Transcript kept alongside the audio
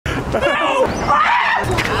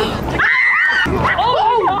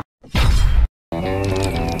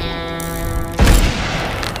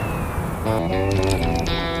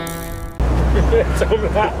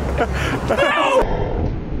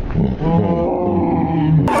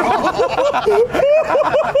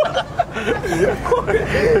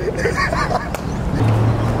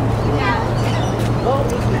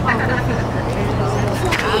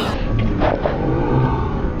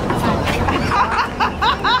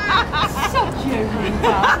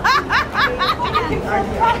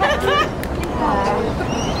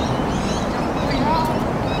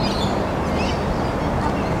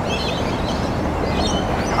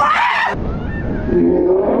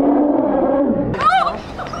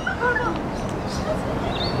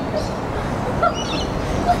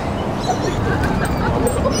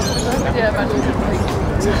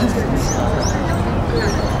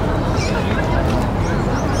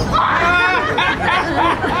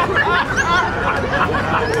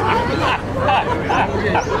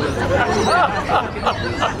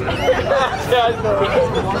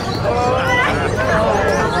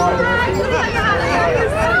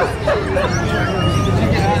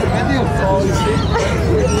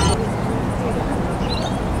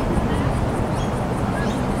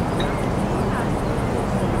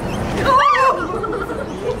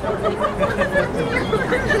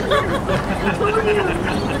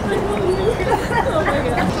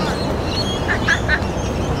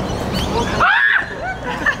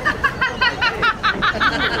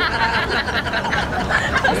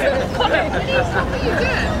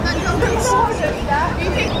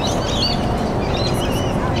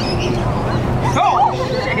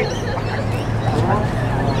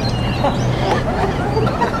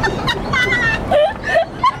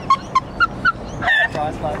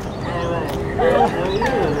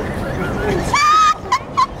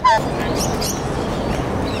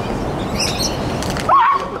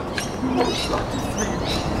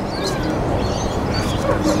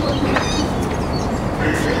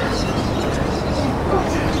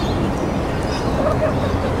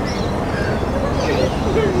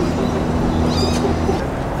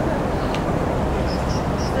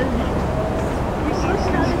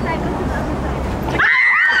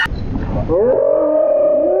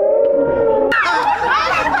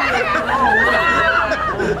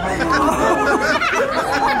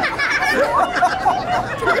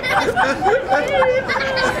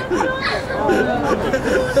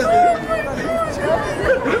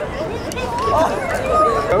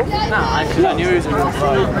I knew he was a real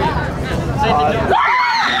fight.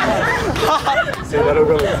 See, that'll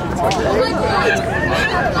go.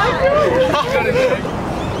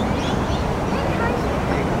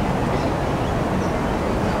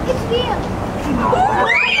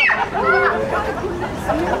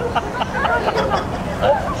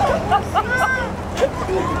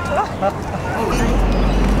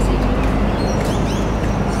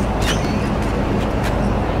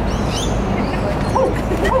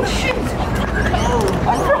 Oh shit!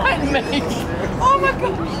 I'm frightened me! Oh my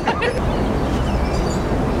god!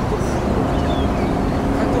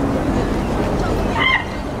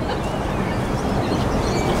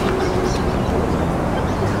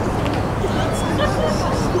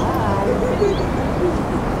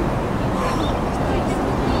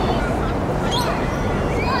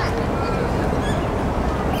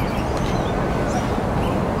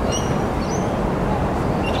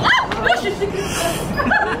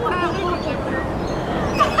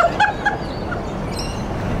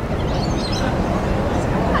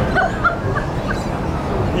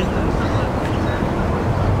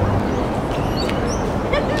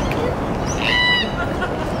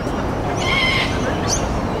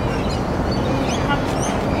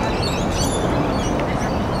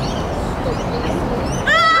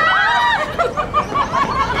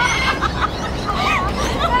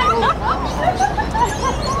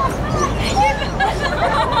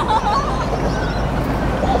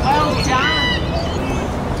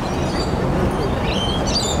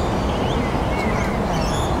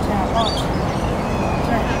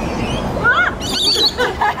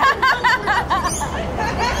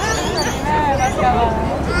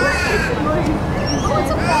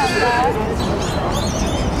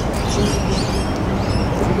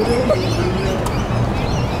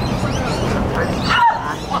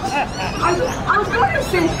 I was going to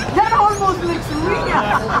say, that almost looks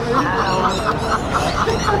real.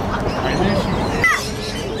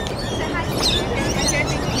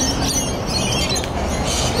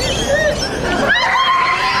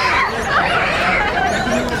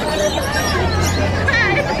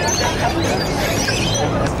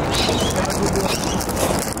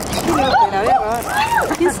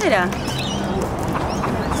 será?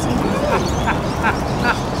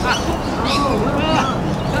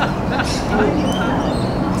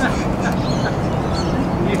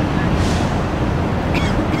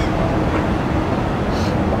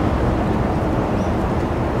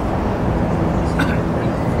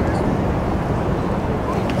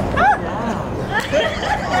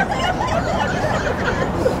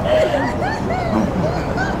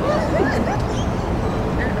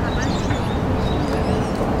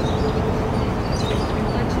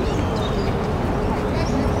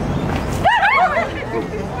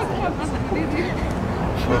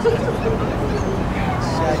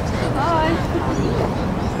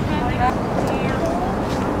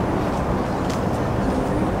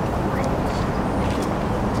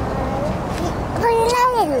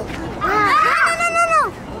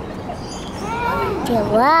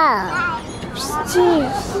 Wow.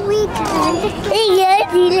 We can.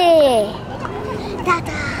 Iya, dile.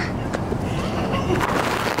 Tata.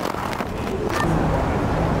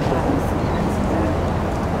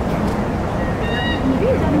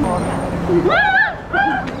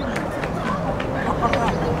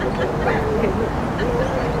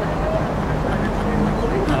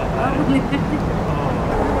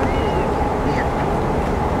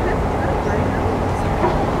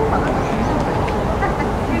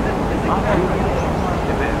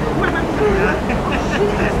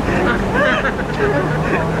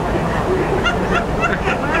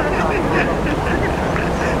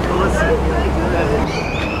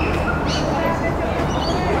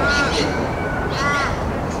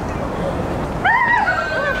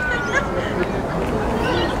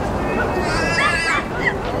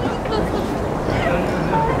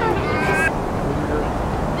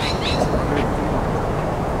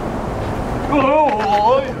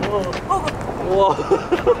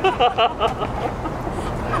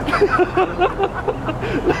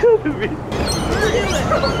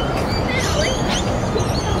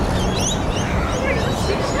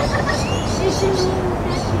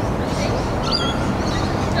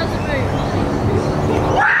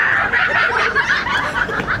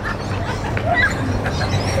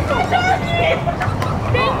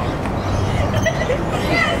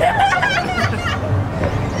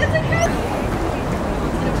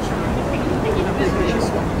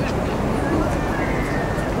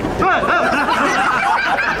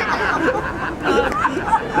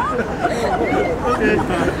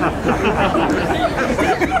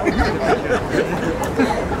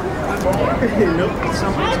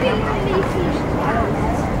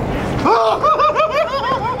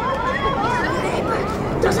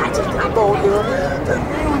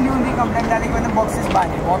 Hindi complaint डाली को ना boxes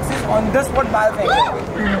बांधे boxes on the spot बाहर फेंके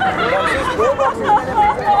boxes दो boxes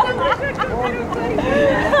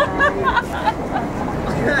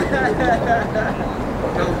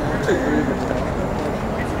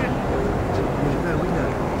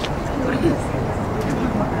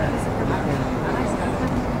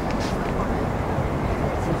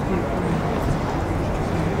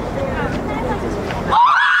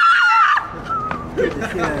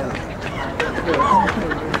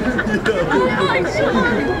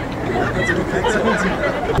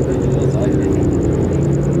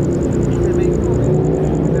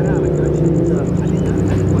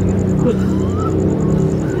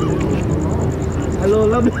Hello,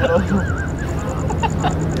 love you.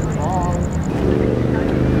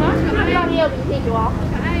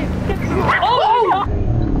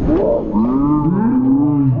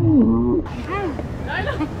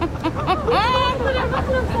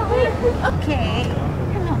 Okay.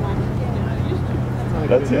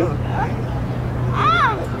 That's it?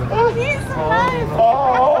 Oh, he's alive.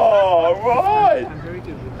 Oh, right.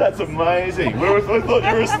 That's amazing. I thought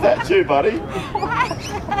you were a statue, buddy.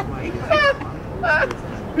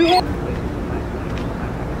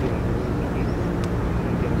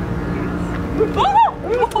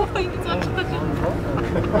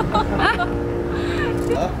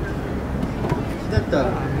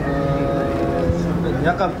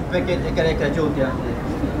 약간 뺏게 이렇게 좋대.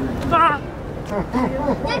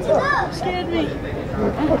 Scared me.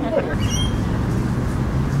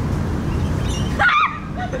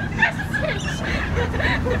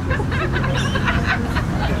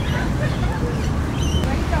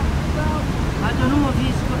 I don't know if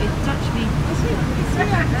he's got it touched me. It's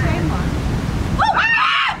really like the same one.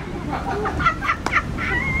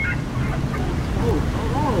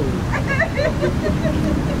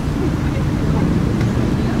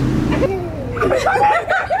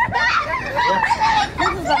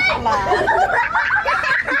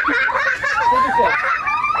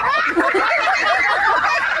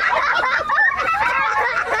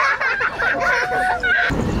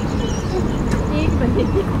 I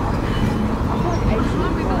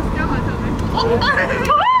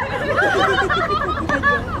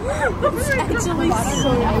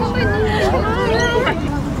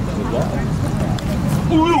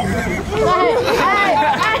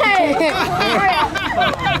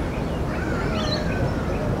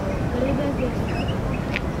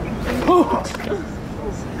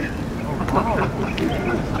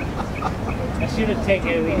should have taken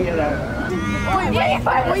a video though. Yeah,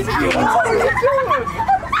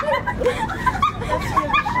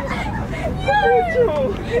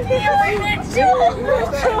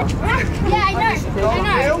 I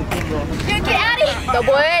know. Dude, get out of here. The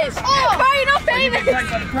boys. Oh, bro, you're not famous.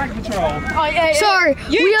 Oh, yeah. So,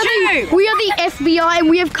 we are the FBI and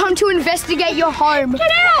we have come to investigate your home.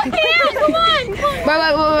 Get out, come on. Wait,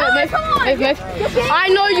 move. I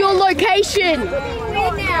know your location.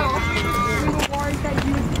 Right now.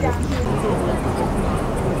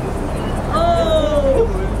 Oh,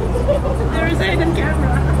 there is a hidden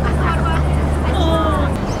camera.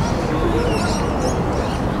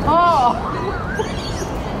 Oh,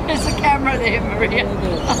 there's a camera there, Maria.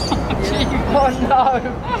 Oh no.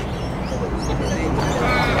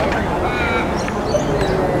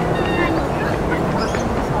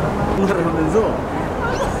 그러면서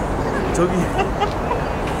저기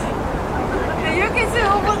You can see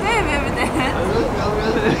over there, baby.